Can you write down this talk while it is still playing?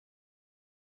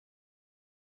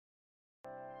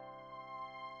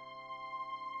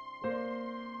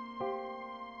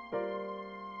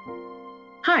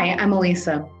Hi, I'm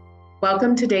Elisa.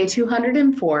 Welcome to day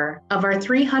 204 of our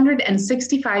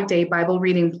 365-day Bible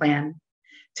reading plan.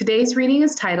 Today's reading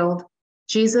is titled,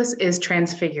 Jesus is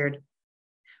Transfigured.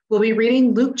 We'll be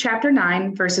reading Luke chapter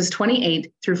 9, verses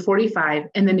 28 through 45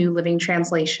 in the New Living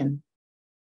Translation.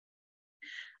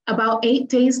 About 8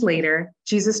 days later,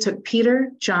 Jesus took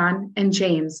Peter, John, and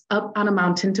James up on a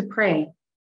mountain to pray.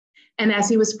 And as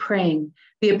he was praying,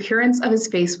 the appearance of his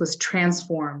face was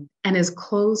transformed, and his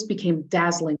clothes became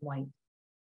dazzling white.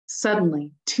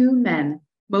 Suddenly, two men,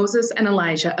 Moses and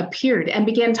Elijah, appeared and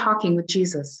began talking with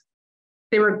Jesus.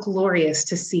 They were glorious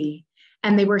to see,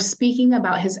 and they were speaking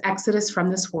about his exodus from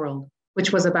this world,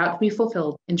 which was about to be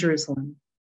fulfilled in Jerusalem.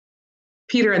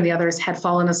 Peter and the others had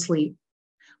fallen asleep.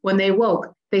 When they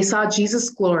woke, they saw Jesus'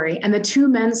 glory and the two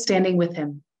men standing with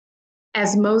him.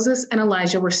 As Moses and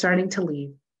Elijah were starting to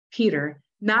leave, Peter,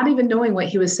 not even knowing what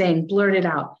he was saying, blurted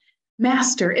out,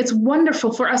 "Master, it's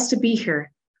wonderful for us to be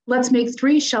here. Let's make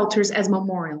 3 shelters as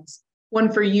memorials,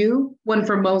 one for you, one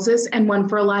for Moses, and one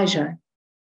for Elijah."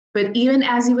 But even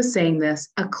as he was saying this,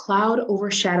 a cloud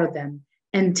overshadowed them,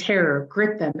 and terror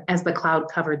gripped them as the cloud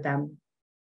covered them.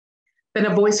 Then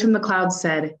a voice from the cloud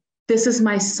said, "This is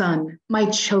my son, my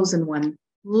chosen one.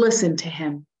 Listen to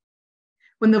him."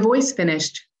 When the voice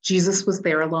finished, Jesus was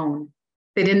there alone.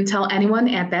 They didn't tell anyone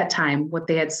at that time what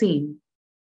they had seen.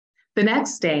 The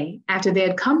next day, after they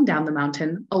had come down the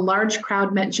mountain, a large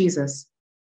crowd met Jesus.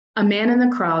 A man in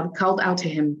the crowd called out to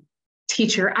him,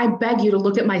 "Teacher, I beg you to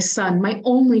look at my son, my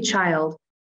only child.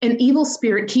 An evil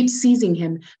spirit keeps seizing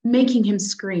him, making him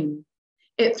scream.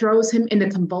 It throws him into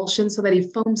convulsions so that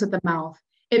he foams at the mouth.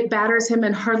 It batters him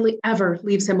and hardly ever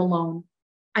leaves him alone.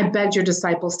 I begged your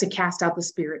disciples to cast out the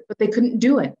spirit, but they couldn't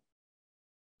do it."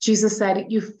 Jesus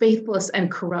said, "You faithless and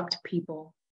corrupt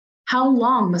people. How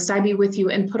long must I be with you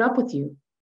and put up with you?"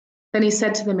 Then he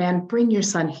said to the man, "Bring your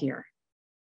son here."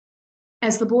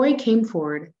 As the boy came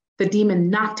forward, the demon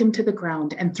knocked him to the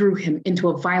ground and threw him into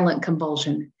a violent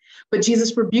convulsion. But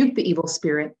Jesus rebuked the evil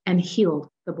spirit and healed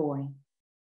the boy.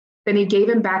 Then he gave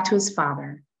him back to his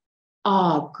father.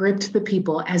 Awe gripped the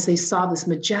people as they saw this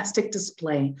majestic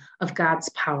display of God's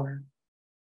power.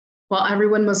 While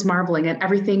everyone was marveling at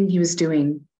everything he was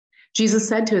doing, Jesus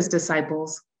said to his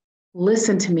disciples,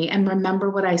 "Listen to me and remember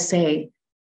what I say.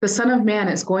 The Son of Man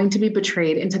is going to be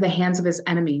betrayed into the hands of his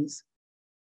enemies."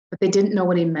 But they didn't know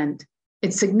what he meant.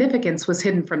 Its significance was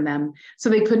hidden from them, so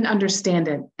they couldn't understand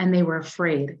it, and they were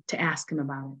afraid to ask him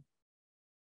about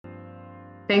it.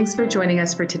 Thanks for joining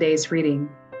us for today's reading.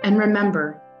 And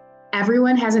remember,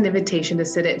 everyone has an invitation to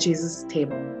sit at Jesus'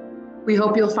 table. We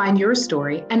hope you'll find your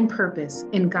story and purpose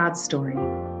in God's story.